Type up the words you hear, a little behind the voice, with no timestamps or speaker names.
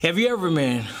Have you ever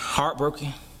been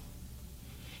heartbroken?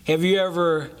 Have you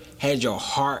ever had your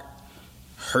heart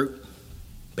hurt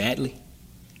badly?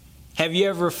 Have you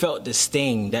ever felt the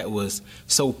sting that was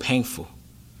so painful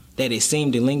that it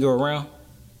seemed to linger around?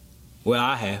 Well,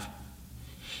 I have.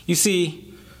 You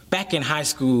see, back in high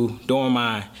school during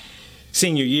my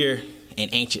senior year in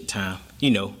ancient time,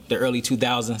 the early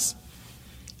 2000s,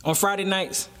 on Friday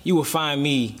nights, you will find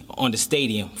me on the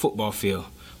stadium football field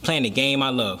playing the game I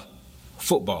love,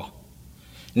 football.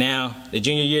 Now, the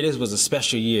junior year, this was a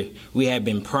special year. We had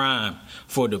been primed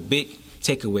for the big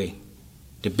takeaway,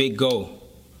 the big goal,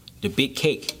 the big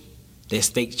cake, that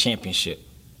state championship.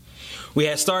 We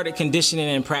had started conditioning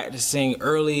and practicing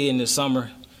early in the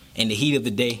summer in the heat of the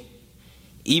day.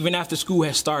 Even after school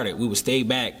had started, we would stay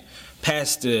back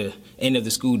past the end of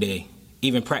the school day,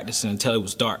 even practicing until it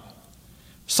was dark.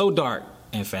 So dark,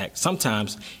 in fact,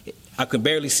 sometimes I could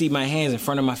barely see my hands in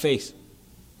front of my face.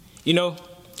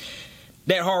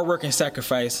 That hard work and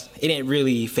sacrifice, it didn't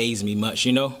really faze me much,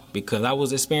 because I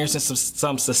was experiencing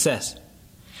some success.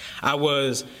 I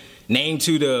was named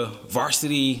to the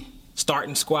varsity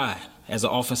starting squad as an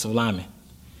offensive lineman.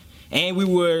 And we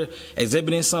were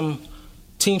exhibiting some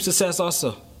team success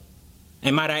also.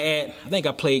 And might I add, I think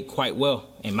I played quite well,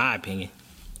 in my opinion.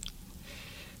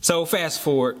 So fast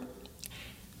forward.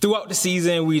 Throughout the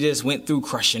season, we just went through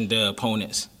crushing the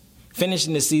opponents,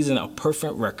 finishing the season a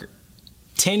perfect record.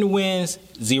 10 wins,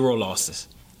 0 losses.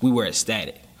 We were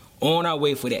ecstatic, on our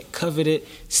way for that coveted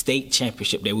state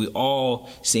championship that we all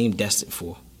seemed destined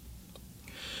for.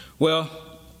 Well,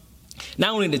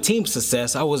 not only the team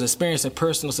success, I was experiencing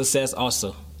personal success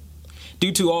also.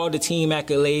 Due to all the team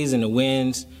accolades and the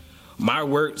wins, my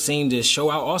work seemed to show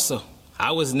out also.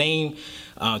 I was named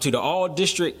to the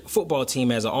all-district football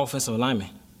team as an offensive lineman.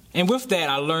 And with that,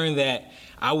 I learned that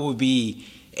I would be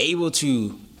able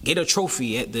to get a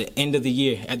trophy at the end of the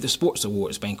year at the sports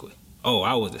awards banquet. Oh,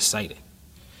 I was excited.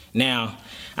 Now,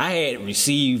 I had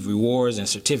received rewards and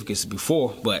certificates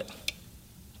before, but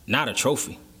not a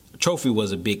trophy. A trophy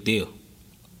was a big deal.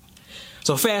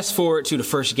 So fast forward to the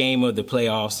first game of the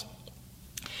playoffs,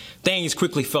 things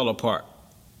quickly fell apart.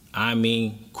 I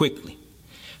mean, quickly.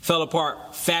 Fell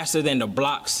apart faster than the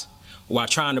blocks while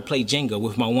trying to play Jenga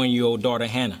with my 1-year-old daughter,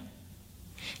 Hannah.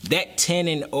 That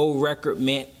 10-0 record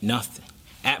meant nothing,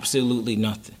 absolutely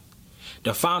nothing.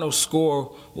 The final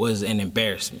score was an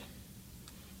embarrassment.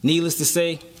 Needless to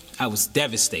say, I was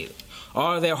devastated.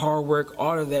 All of that hard work,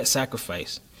 all of that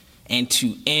sacrifice, and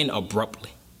to end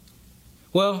abruptly.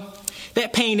 Well,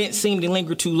 that pain didn't seem to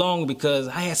linger too long because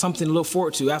I had something to look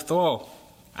forward to. After all,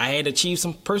 I had achieved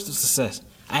some personal success.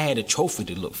 I had a trophy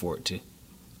to look forward to.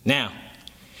 Now,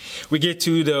 we get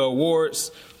to the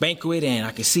awards banquet, and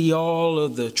I can see all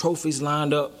of the trophies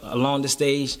lined up along the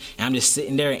stage. And I'm just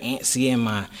sitting there antsy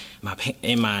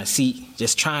in my seat,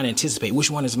 just trying to anticipate which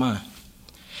one is mine.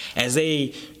 As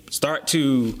they start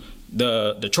to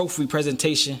the trophy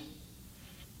presentation,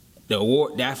 the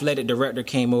athletic director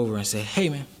came over and said, "Hey,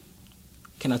 man,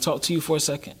 can I talk to you for a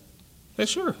second?" I said,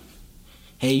 "Sure."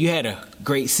 "Hey, you had a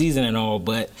great season and all,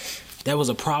 but there was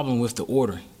a problem with the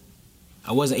ordering.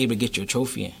 I wasn't able to get your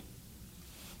trophy in."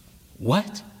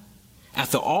 What?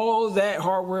 After all that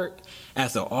hard work,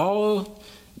 after all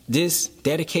this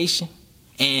dedication,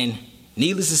 and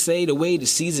needless to say, the way the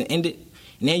season ended,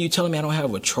 now you're telling me I don't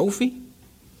have a trophy?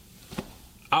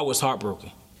 I was heartbroken.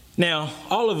 Now,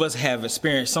 all of us have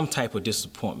experienced some type of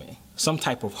disappointment, some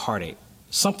type of heartache,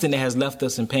 something that has left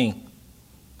us in pain.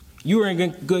 You are in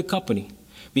good company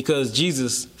because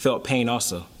Jesus felt pain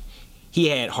also. He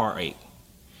had heartache.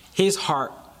 His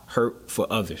heart hurt for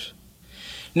others.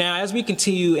 Now, as we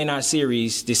continue in our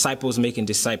series, Disciples Making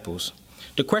Disciples,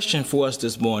 the question for us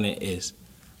this morning is,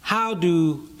 how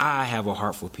do I have a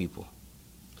heart for people?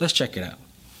 Let's check it out.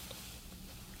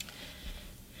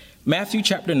 Matthew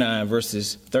chapter 9,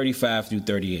 verses 35 through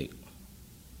 38.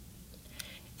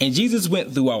 And Jesus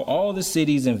went throughout all the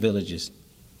cities and villages,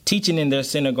 teaching in their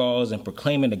synagogues and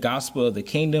proclaiming the gospel of the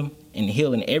kingdom and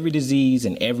healing every disease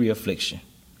and every affliction.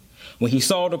 When he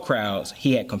saw the crowds,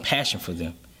 he had compassion for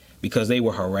them, because they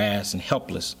were harassed and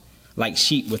helpless, like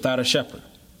sheep without a shepherd.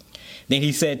 Then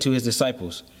he said to his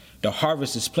disciples, "The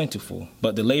harvest is plentiful,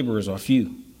 but the laborers are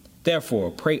few.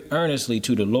 Therefore, pray earnestly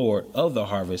to the Lord of the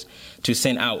harvest to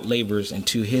send out laborers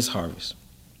into his harvest."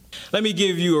 Let me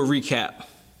give you a recap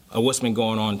of what's been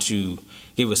going on to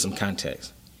give us some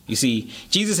context. You see,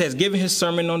 Jesus has given his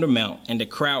Sermon on the Mount, and the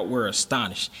crowd were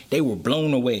astonished. They were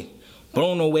blown away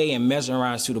and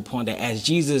mesmerized to the point that as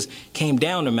Jesus came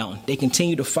down the mountain, they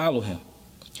continued to follow him.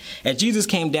 As Jesus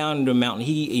came down the mountain,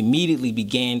 he immediately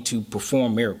began to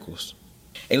perform miracles.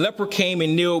 A leper came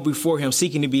and kneeled before him,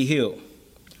 seeking to be healed.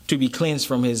 to be cleansed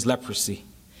from his leprosy.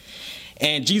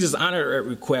 And Jesus honored that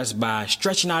request by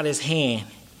stretching out his hand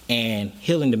and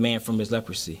healing the man from his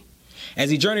leprosy. As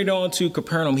he journeyed on to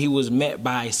Capernaum, he was met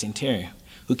by a centurion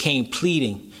who came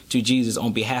pleading to Jesus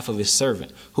on behalf of his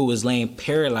servant, who was laying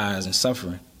paralyzed and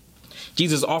suffering.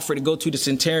 Jesus offered to go to the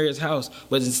centurion's house,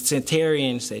 but the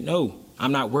centurion said, "No,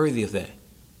 I'm not worthy of that."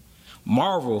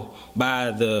 Marvel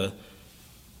by the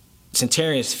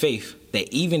centurion's faith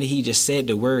that even if he just said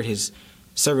the word, his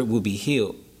servant will be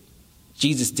healed.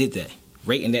 Jesus did that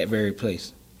right in that very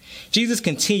place. Jesus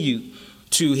continued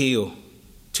to heal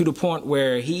to the point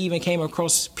where he even came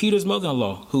across Peter's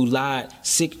mother-in-law, who lied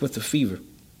sick with a fever.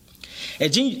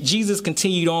 As Jesus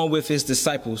continued on with his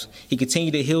disciples, he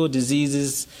continued to heal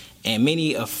diseases and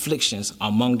many afflictions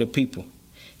among the people.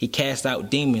 He cast out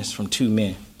demons from 2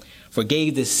 men,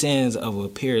 forgave the sins of a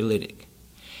paralytic.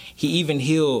 He even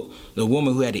healed the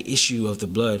woman who had the issue of the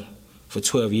blood for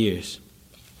 12 years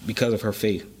because of her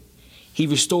faith. He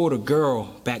restored a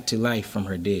girl back to life from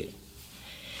her dead.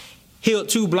 Healed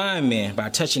 2 blind men by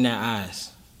touching their eyes.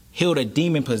 Healed a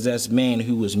demon-possessed man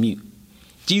who was mute.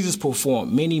 Jesus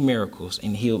performed many miracles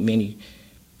and healed many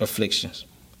afflictions.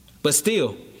 But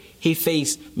still, he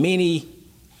faced many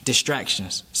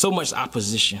distractions, so much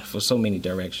opposition for so many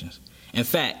directions. In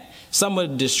fact, some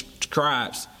of the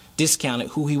scribes discounted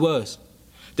who he was.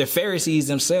 The Pharisees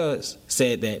themselves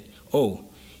said that,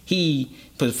 he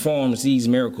performs these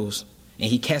miracles and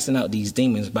he casting out these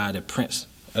demons by the prince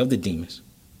of the demons.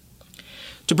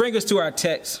 To bring us to our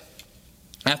text,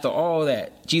 after all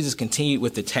that, Jesus continued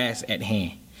with the task at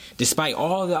hand. Despite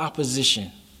all the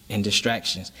opposition and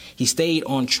distractions, he stayed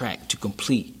on track to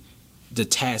complete the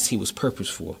task he was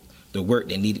purposed for, the work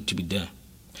that needed to be done.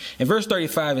 In verse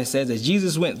 35, it says that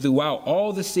Jesus went throughout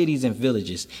all the cities and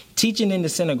villages, teaching in the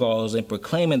synagogues and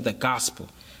proclaiming the gospel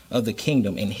of the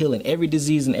kingdom and healing every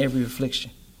disease and every affliction.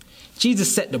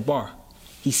 Jesus set the bar.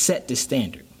 He set the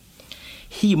standard.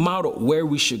 He modeled where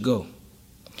we should go.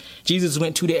 Jesus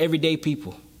went to the everyday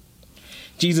people.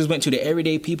 Jesus went to the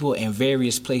everyday people in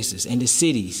various places, in the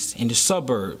cities, in the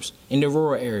suburbs, in the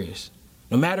rural areas.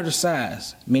 No matter the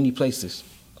size, many places.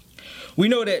 We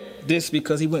know that this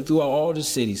because he went throughout all the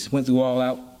cities, went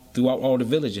throughout all the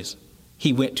villages.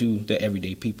 He went to the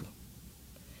everyday people.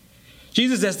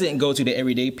 Jesus just didn't go to the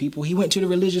everyday people. He went to the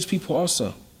religious people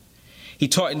also. He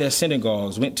taught in their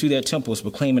synagogues, went to their temples,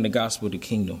 proclaiming the gospel of the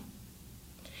kingdom.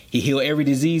 He healed every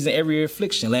disease and every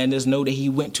affliction, letting us know that he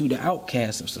went to the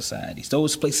outcasts of society,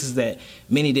 those places that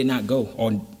many did not go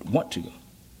or want to go.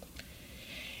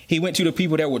 He went to the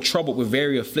people that were troubled with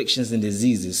various afflictions and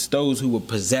diseases, those who were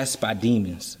possessed by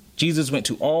demons. Jesus went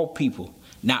to all people.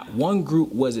 Not one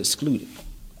group was excluded.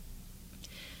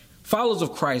 Followers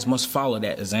of Christ must follow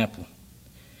that example.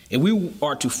 If we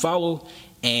are to follow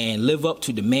and live up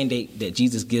to the mandate that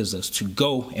Jesus gives us to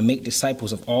go and make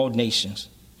disciples of all nations,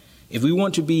 if we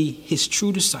want to be his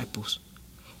true disciples,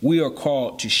 we are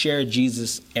called to share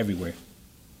Jesus everywhere.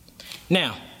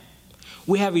 Now,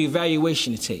 we have an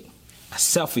evaluation to take, a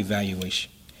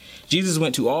self-evaluation. Jesus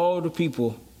went to all the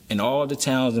people in all the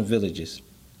towns and villages,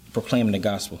 proclaiming the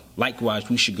gospel. Likewise,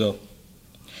 we should go.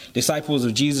 Disciples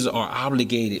of Jesus are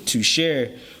obligated to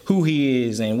share who he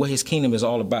is and what his kingdom is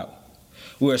all about.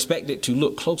 We're expected to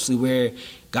look closely where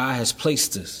God has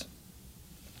placed us.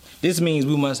 This means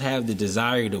we must have the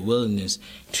desire, the willingness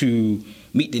to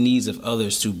meet the needs of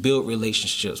others, to build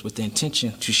relationships with the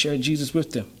intention to share Jesus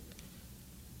with them.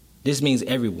 This means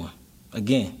everyone.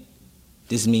 Again,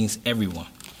 this means everyone.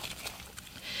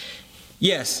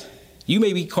 Yes, you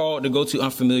may be called to go to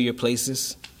unfamiliar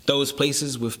places, those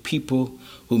places with people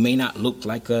who may not look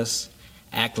like us,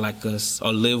 act like us,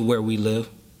 or live where we live.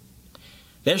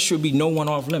 There should be no one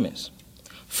off limits.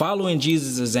 Following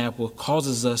Jesus' example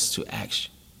causes us to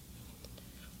action.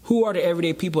 Who are the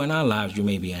everyday people in our lives, you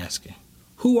may be asking?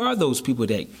 Who are those people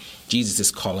that Jesus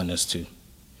is calling us to?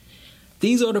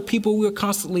 These are the people we're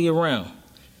constantly around.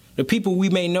 The people we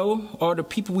may know or the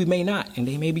people we may not, and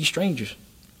they may be strangers,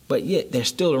 but yet they're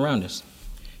still around us.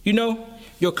 You know,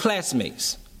 your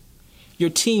classmates, your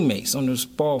teammates on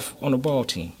the ball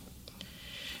team,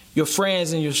 your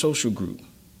friends in your social group,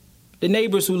 the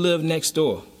neighbors who live next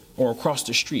door or across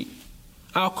the street,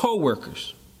 our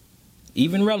co-workers,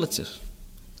 even relatives.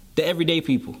 The everyday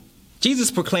people.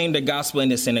 Jesus proclaimed the gospel in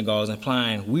the synagogues,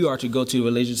 implying we are to go to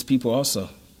religious people also.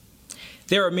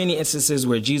 There are many instances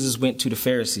where Jesus went to the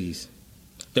Pharisees,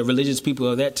 the religious people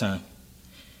of that time.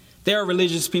 There are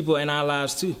religious people in our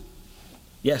lives too.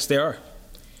 Yes, there are.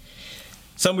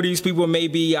 Some of these people may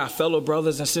be our fellow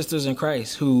brothers and sisters in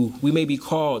Christ who we may be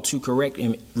called to correct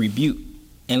and rebuke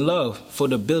and love for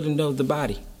the building of the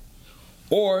body.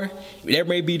 Or there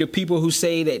may be the people who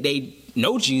say that they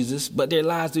know Jesus, but their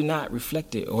lives do not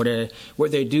reflect it, or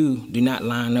what they do not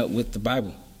line up with the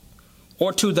Bible.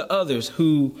 Or to the others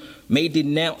who may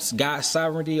denounce God's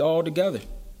sovereignty altogether.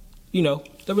 You know,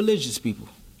 the religious people.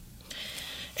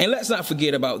 And let's not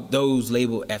forget about those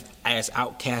labeled as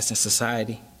outcasts in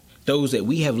society. Those that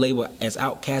we have labeled as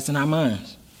outcasts in our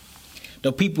minds.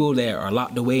 The people that are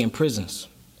locked away in prisons.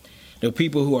 The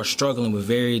people who are struggling with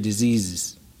various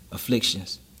diseases,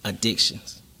 afflictions,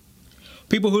 addictions.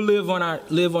 People who live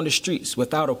on the streets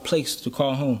without a place to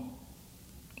call home.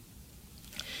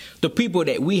 The people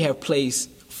that we have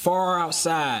placed far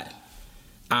outside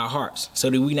our hearts so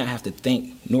that we not have to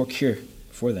think nor care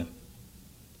for them.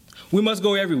 We must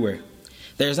go everywhere.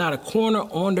 There's not a corner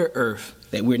on the earth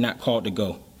that we're not called to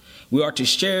go. We are to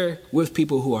share with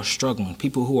people who are struggling,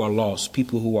 people who are lost,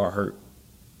 people who are hurt.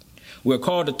 We're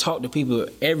called to talk to people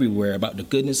everywhere about the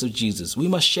goodness of Jesus. We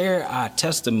must share our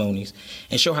testimonies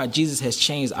and show how Jesus has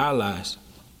changed our lives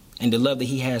and the love that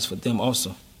he has for them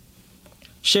also.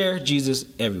 Share Jesus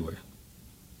everywhere.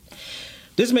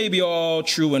 This may be all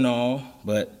true and all,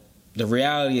 but the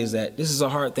reality is that this is a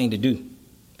hard thing to do.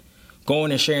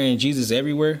 Going and sharing Jesus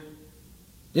everywhere,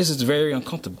 this is very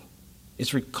uncomfortable.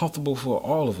 It's uncomfortable for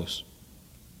all of us.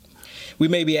 We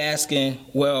may be asking,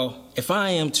 well, if I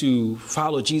am to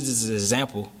follow Jesus'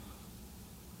 example,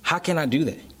 how can I do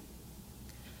that?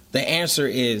 The answer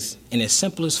is, in its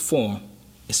simplest form,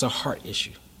 it's a heart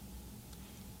issue.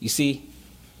 You see,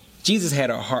 Jesus had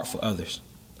a heart for others.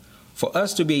 For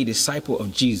us to be a disciple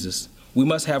of Jesus, we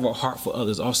must have a heart for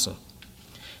others also.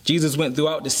 Jesus went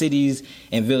throughout the cities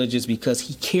and villages because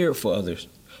he cared for others.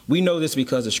 We know this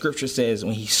because the scripture says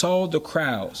when he saw the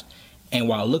crowds and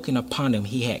while looking upon them,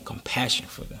 he had compassion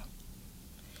for them.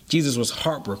 Jesus was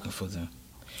heartbroken for them.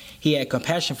 He had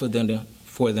compassion for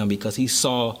them because he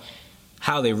saw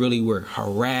how they really were,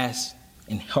 harassed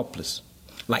and helpless,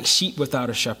 like sheep without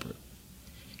a shepherd.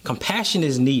 Compassion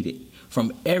is needed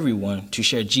from everyone to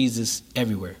share Jesus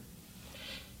everywhere.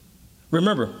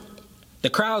 Remember, the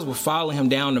crowds were following him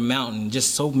down the mountain,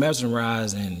 just so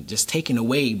mesmerized and just taken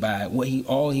away by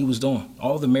all he was doing,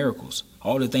 all the miracles,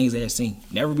 all the things they had seen,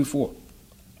 never before.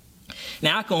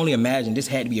 Now, I can only imagine this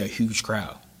had to be a huge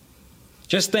crowd.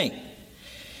 Just think,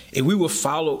 if we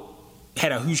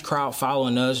had a huge crowd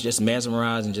following us, just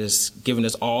mesmerized and just giving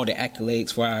us all the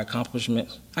accolades for our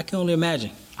accomplishments, I can only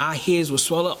imagine. Our heads would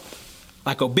swell up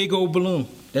like a big old balloon.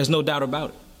 There's no doubt about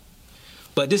it.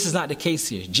 But this is not the case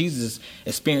here. Jesus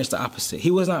experienced the opposite.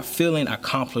 He was not feeling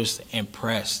accomplished,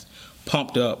 impressed,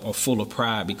 pumped up, or full of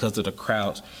pride because of the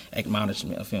crowd's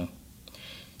admonishment of him.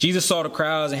 Jesus saw the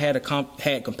crowds and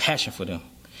had compassion for them.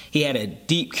 He had a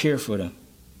deep care for them.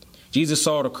 Jesus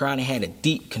saw the crowd and had a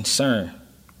deep concern.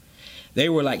 They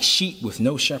were like sheep with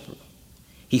no shepherd.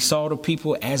 He saw the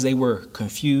people as they were,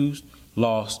 confused,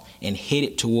 lost, and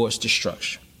headed towards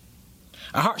destruction.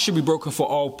 Our heart should be broken for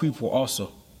all people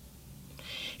also.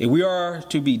 If we are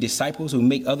to be disciples who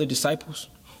make other disciples,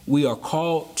 we are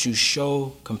called to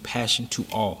show compassion to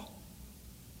all.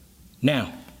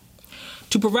 Now,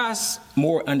 to provide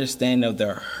more understanding of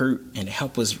their hurt and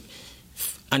help us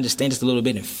understand just a little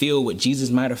bit and feel what Jesus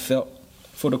might have felt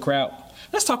for the crowd,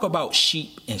 let's talk about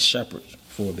sheep and shepherds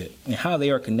for a bit and how they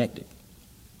are connected.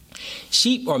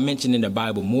 Sheep are mentioned in the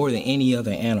Bible more than any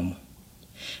other animal.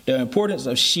 The importance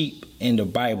of sheep in the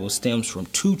Bible stems from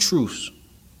two truths.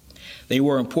 They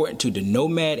were important to the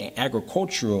nomad and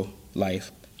agricultural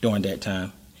life during that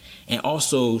time. And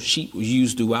also, sheep was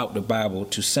used throughout the Bible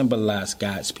to symbolize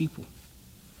God's people.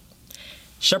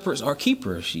 Shepherds are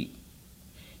keepers of sheep.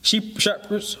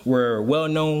 Shepherds were well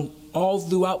known all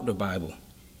throughout the Bible,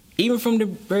 even from the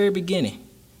very beginning.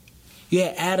 You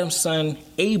had Adam's son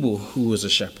Abel, who was a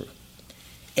shepherd.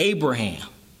 Abraham,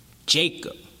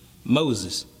 Jacob,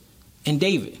 Moses, and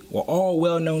David were all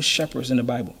well-known shepherds in the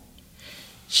Bible.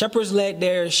 Shepherds led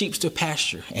their sheep to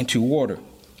pasture and to water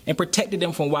and protected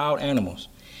them from wild animals.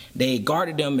 They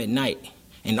guarded them at night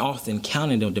and often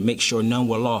counted them to make sure none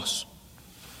were lost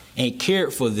and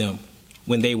cared for them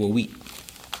when they were weak.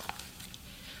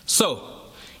 So,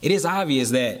 it is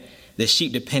obvious that the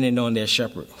sheep depended on their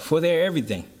shepherd for their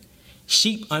everything.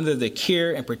 Sheep under the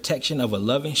care and protection of a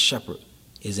loving shepherd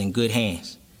is in good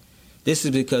hands. This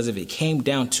is because if it came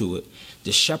down to it,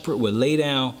 the shepherd would lay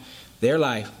down their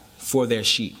life for their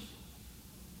sheep.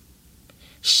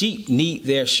 Sheep need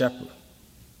their shepherd.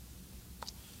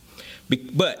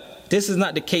 But this is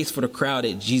not the case for the crowd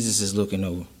that Jesus is looking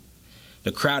over.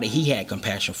 The crowd that he had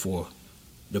compassion for.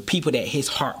 The people that his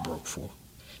heart broke for.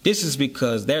 This is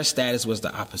because their status was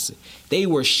the opposite. They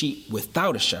were sheep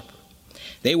without a shepherd.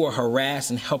 They were harassed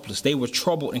and helpless. They were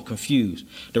troubled and confused.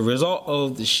 The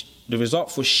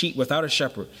result for sheep without a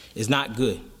shepherd is not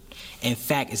good. In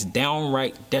fact, it's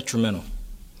downright detrimental.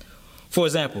 For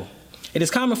example, it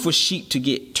is common for sheep to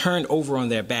get turned over on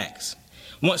their backs.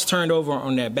 Once turned over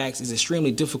on their backs, it's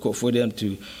extremely difficult for them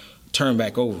to turn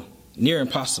back over, near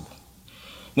impossible.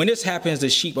 When this happens, the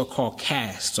sheep are called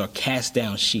casts or cast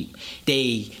down sheep.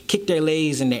 They kick their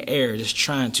legs in the air just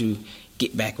trying to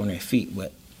get back on their feet,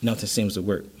 but nothing seems to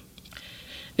work.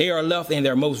 They are left in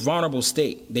their most vulnerable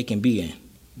state they can be in,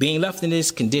 being left in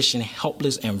this condition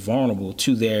helpless and vulnerable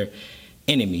to their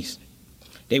enemies.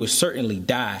 They would certainly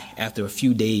die after a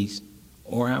few days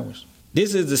or hours.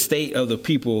 This is the state of the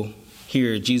people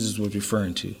here Jesus was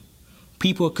referring to.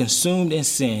 People consumed in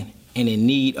sin and in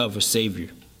need of a Savior.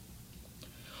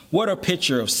 What a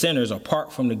picture of sinners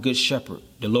apart from the Good Shepherd,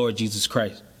 the Lord Jesus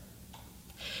Christ.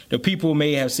 The people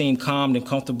may have seemed calm and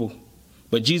comfortable,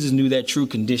 but Jesus knew their true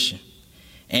condition,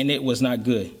 and it was not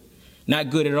good. Not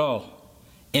good at all.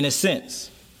 In a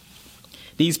sense,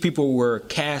 these people were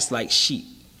cast like sheep.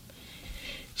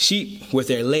 Sheep with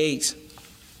their legs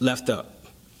left up,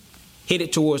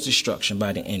 headed towards destruction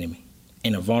by the enemy,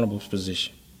 in a vulnerable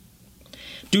position.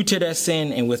 Due to their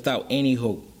sin and without any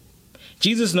hope,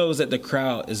 Jesus knows that the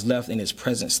crowd is left in its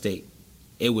present state.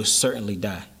 It will certainly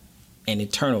die, an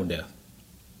eternal death.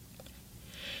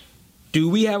 Do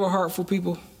we have a heart for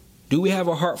people? Do we have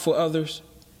a heart for others?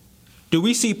 Do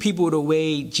we see people the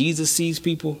way Jesus sees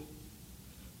people?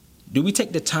 Do we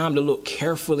take the time to look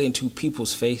carefully into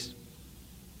people's face?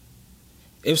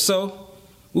 If so,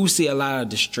 we will see a lot of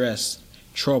distressed,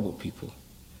 troubled people.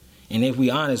 And if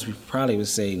we're honest, we probably would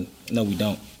say, no, we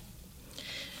don't.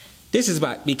 This is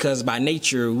because by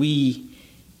nature, we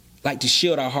like to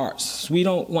shield our hearts. We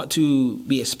don't want to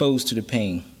be exposed to the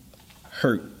pain,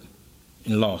 hurt,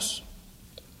 and loss.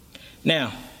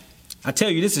 Now, I tell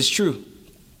you this is true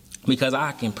because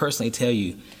I can personally tell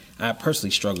you I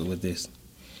personally struggled with this.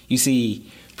 You see,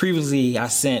 previously I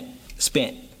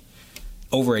spent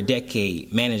over a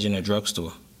decade managing a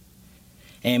drugstore.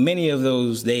 And many of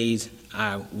those days,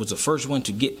 I was the first one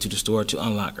to get to the store to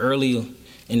unlock early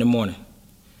in the morning.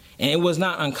 And it was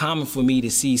not uncommon for me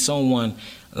to see someone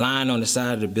lying on the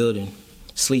side of the building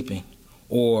sleeping,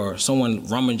 or someone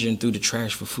rummaging through the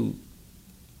trash for food.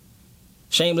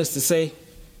 Shameless to say,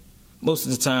 most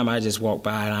of the time I just walked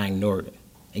by and I ignored it.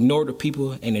 Ignored the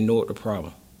people and ignored the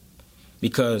problem.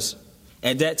 Because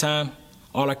at that time,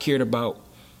 all I cared about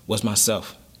was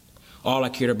myself. All I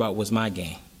cared about was my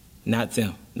gain, not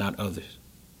them, not others.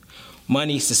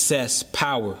 Money, success,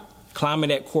 power, climbing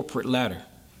that corporate ladder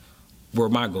were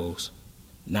my goals,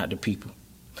 not the people.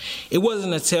 It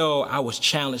wasn't until I was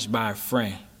challenged by a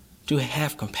friend to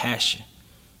have compassion,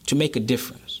 to make a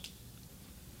difference.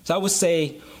 So I would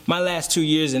say my last 2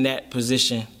 years in that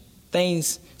position,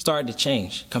 things started to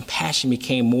change. Compassion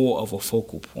became more of a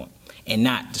focal point and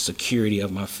not the security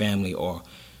of my family or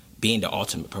being the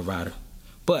ultimate provider.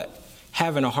 But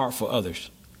having a heart for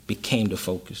others became the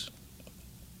focus.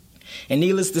 And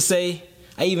needless to say,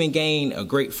 I even gained a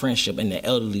great friendship in the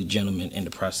elderly gentleman in the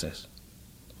process.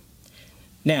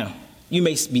 Now, you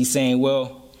may be saying,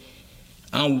 well,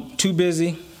 I'm too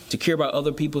busy to care about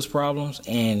other people's problems,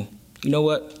 and you know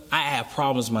what? I have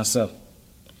problems myself.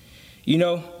 You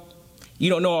know, you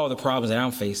don't know all the problems that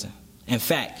I'm facing. In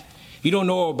fact, you don't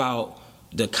know about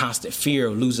the constant fear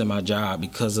of losing my job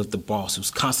because of the boss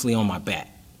who's constantly on my back.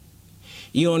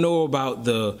 You don't know about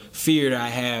the fear that I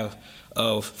have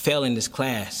of failing this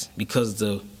class because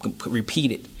of the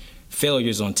repeated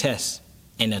failures on tests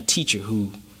and a teacher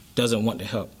who doesn't want to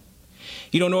help.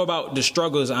 You don't know about the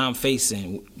struggles I'm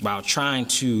facing while trying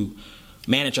to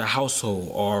manage a household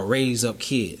or raise up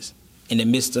kids in the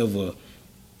midst of a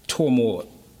turmoil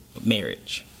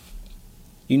marriage.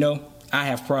 You know, I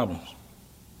have problems.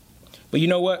 But you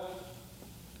know what?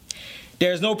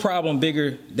 There's no problem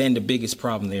bigger than the biggest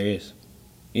problem there is.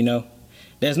 You know,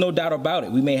 there's no doubt about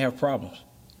it. We may have problems.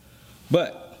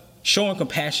 But showing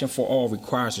compassion for all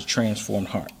requires a transformed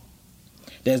heart.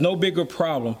 There's no bigger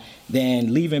problem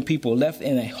than leaving people left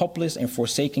in a helpless and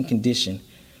forsaken condition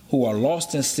who are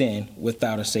lost in sin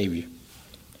without a Savior.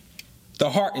 The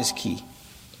heart is key.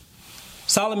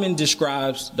 Solomon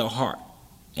describes the heart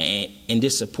in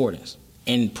this importance.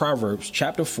 In Proverbs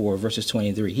chapter 4, verses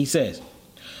 23, he says,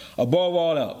 above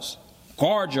all else,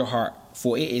 guard your heart,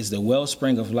 for it is the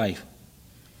wellspring of life.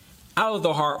 Out of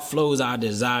the heart flows our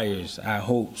desires, our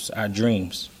hopes, our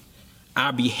dreams.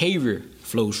 Our behavior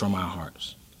flows from our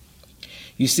hearts.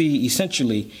 You see,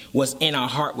 essentially, what's in our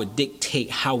heart would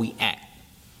dictate how we act.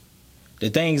 The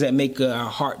things that make our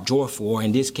heart joyful, or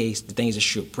in this case, the things that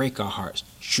should break our hearts,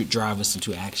 should drive us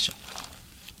into action.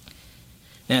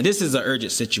 Now, this is an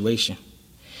urgent situation.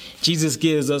 Jesus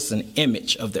gives us an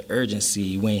image of the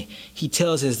urgency when he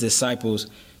tells his disciples,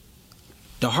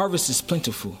 the harvest is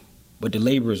plentiful, but the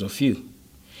laborers are few.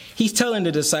 He's telling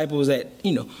the disciples that,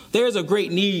 there's a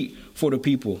great need for the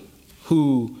people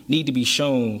who need to be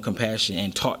shown compassion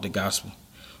and taught the gospel.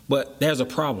 But there's a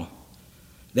problem.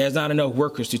 There's not enough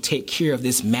workers to take care of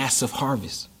this massive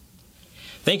harvest.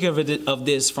 Think of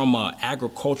this from an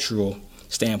agricultural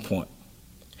standpoint.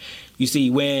 You see,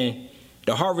 when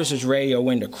the harvest is ready or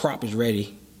when the crop is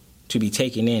ready to be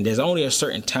taken in, there's only a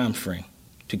certain time frame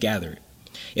to gather it.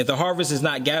 If the harvest is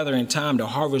not gathered in time, the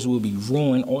harvest will be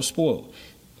ruined or spoiled.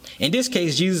 In this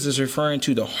case, Jesus is referring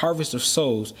to the harvest of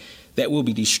souls that will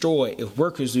be destroyed if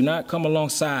workers do not come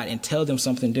alongside and tell them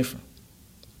something different.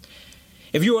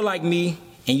 If you are like me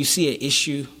and you see an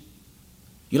issue,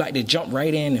 you like to jump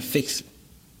right in and fix it.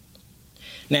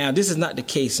 Now, this is not the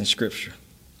case in Scripture.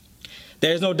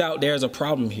 There's no doubt there's a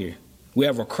problem here. We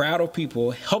have a crowd of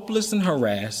people helpless and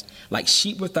harassed, like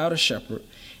sheep without a shepherd,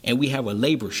 and we have a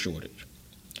labor shortage.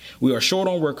 We are short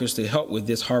on workers to help with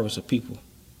this harvest of people.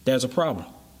 There's a problem.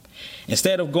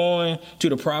 Instead of going to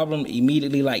the problem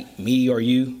immediately like me or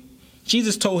you,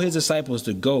 Jesus told his disciples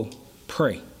to go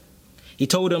pray. He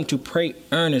told them to pray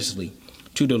earnestly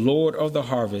to the Lord of the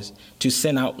harvest to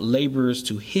send out laborers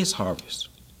to his harvest.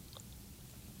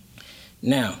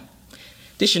 Now,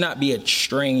 this should not be a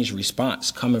strange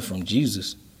response coming from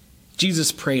Jesus.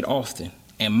 Jesus prayed often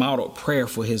and modeled prayer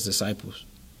for his disciples.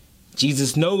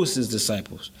 Jesus knows his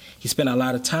disciples. He spent a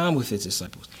lot of time with his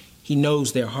disciples. He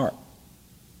knows their heart.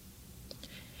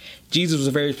 Jesus was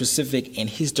very specific in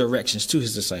his directions to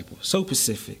his disciples, so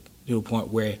specific to the point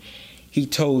where he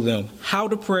told them how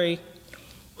to pray,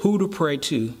 who to pray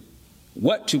to,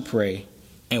 what to pray,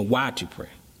 and why to pray.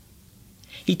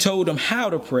 He told them how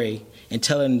to pray and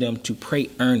telling them to pray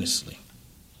earnestly.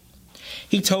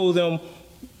 He told them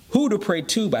who to pray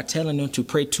to by telling them to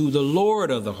pray to the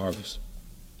Lord of the harvest.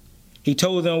 He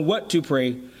told them what to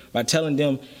pray by telling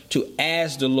them to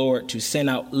ask the Lord to send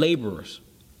out laborers.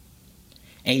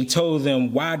 And he told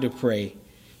them why to pray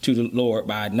to the Lord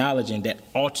by acknowledging that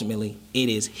ultimately it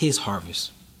is his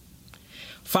harvest.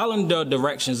 Following the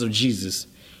directions of Jesus,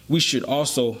 we should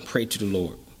also pray to the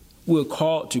Lord. We're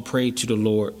called to pray to the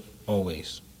Lord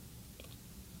always.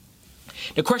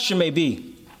 The question may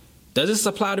be, does this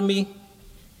apply to me?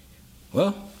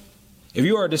 Well, if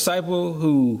you are a disciple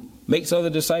who makes other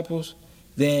disciples,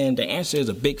 then the answer is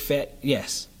a big fat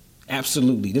yes.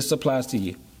 Absolutely, this applies to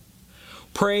you.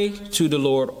 Pray to the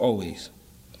Lord always.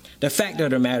 The fact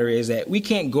of the matter is that we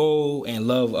can't go and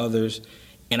love others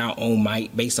in our own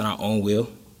might, based on our own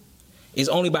will. It's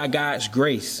only by God's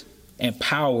grace and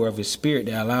power of his Spirit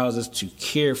that allows us to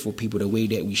care for people the way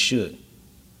that we should.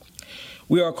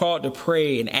 We are called to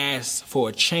pray and ask for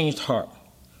a changed heart.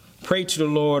 Pray to the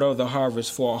Lord of the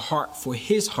harvest for a heart for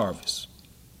his harvest.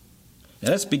 Now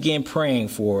let's begin praying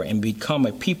for and become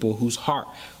a people whose heart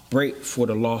break for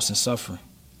the lost and suffering.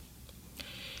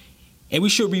 And we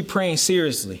should be praying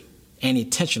seriously and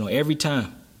intentional every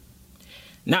time.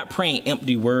 Not praying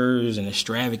empty words and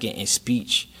extravagant in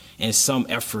speech and some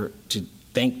effort to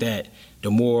think that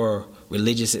the more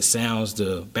religious it sounds,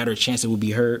 the better chance it will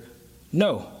be heard.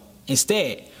 No.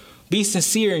 Instead, be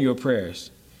sincere in your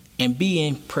prayers and be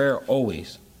in prayer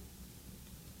always.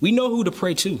 We know who to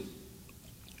pray to.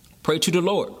 Pray to the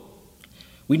Lord.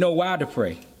 We know why to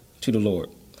pray to the Lord,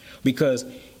 because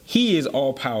he is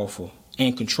all powerful and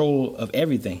in control of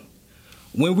everything.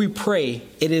 When we pray,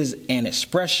 it is an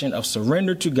expression of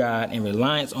surrender to God and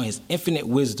reliance on his infinite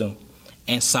wisdom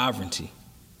and sovereignty.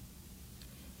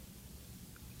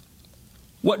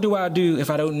 What do I do if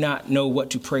I do not know what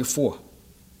to pray for?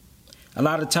 A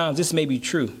lot of times this may be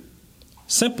true.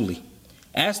 Simply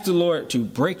ask the Lord to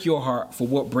break your heart for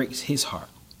what breaks his heart.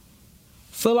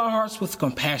 Fill our hearts with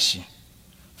compassion.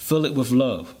 Fill it with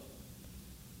love.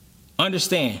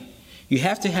 Understand, you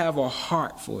have to have a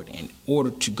heart for it in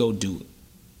order to go do it.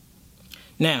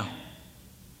 Now,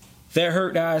 that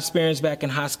hurt that I experienced back in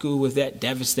high school with that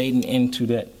devastating end to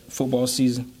that football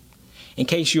season. In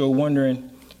case you were wondering,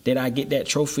 did I get that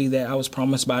trophy that I was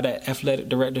promised by that athletic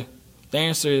director? The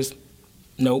answer is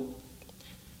nope,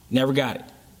 never got it.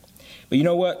 But you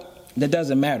know what? That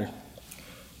doesn't matter,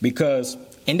 because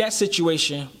in that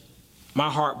situation, my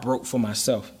heart broke for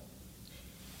myself.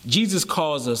 Jesus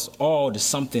calls us all to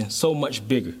something so much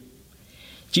bigger.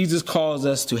 Jesus calls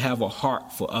us to have a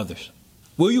heart for others.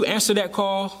 Will you answer that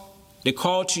call? The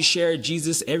call to share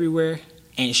Jesus everywhere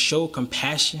and show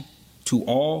compassion to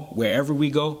all wherever we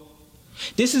go?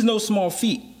 This is no small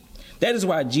feat. That is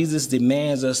why Jesus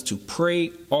demands us to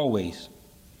pray always.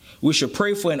 We should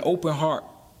pray for an open heart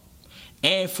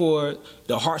and for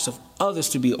the hearts of others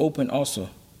to be open also,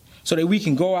 so that we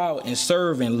can go out and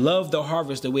serve and love the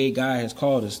harvest the way God has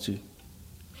called us to.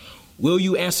 Will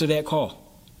you answer that call?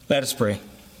 Let us pray.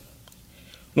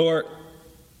 Lord,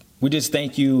 we just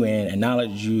thank you and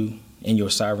acknowledge you in your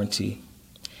sovereignty.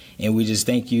 And we just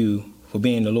thank you for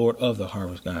being the Lord of the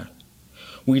harvest, God.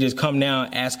 We just come now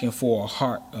asking for a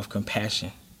heart of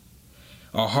compassion,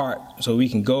 a heart so we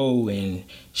can go and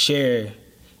share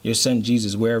your son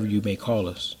Jesus wherever you may call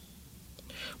us.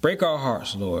 Break our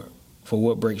hearts, Lord, for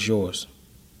what breaks yours.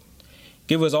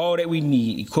 Give us all that we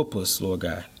need. Equip us, Lord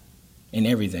God, in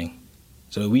everything,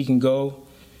 so that we can go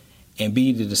and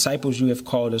be the disciples you have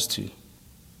called us to.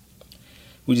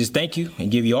 We just thank you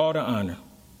and give you all the honor.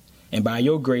 And by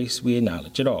your grace, we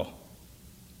acknowledge it all.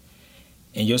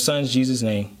 In your son Jesus'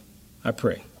 name, I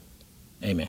pray. Amen.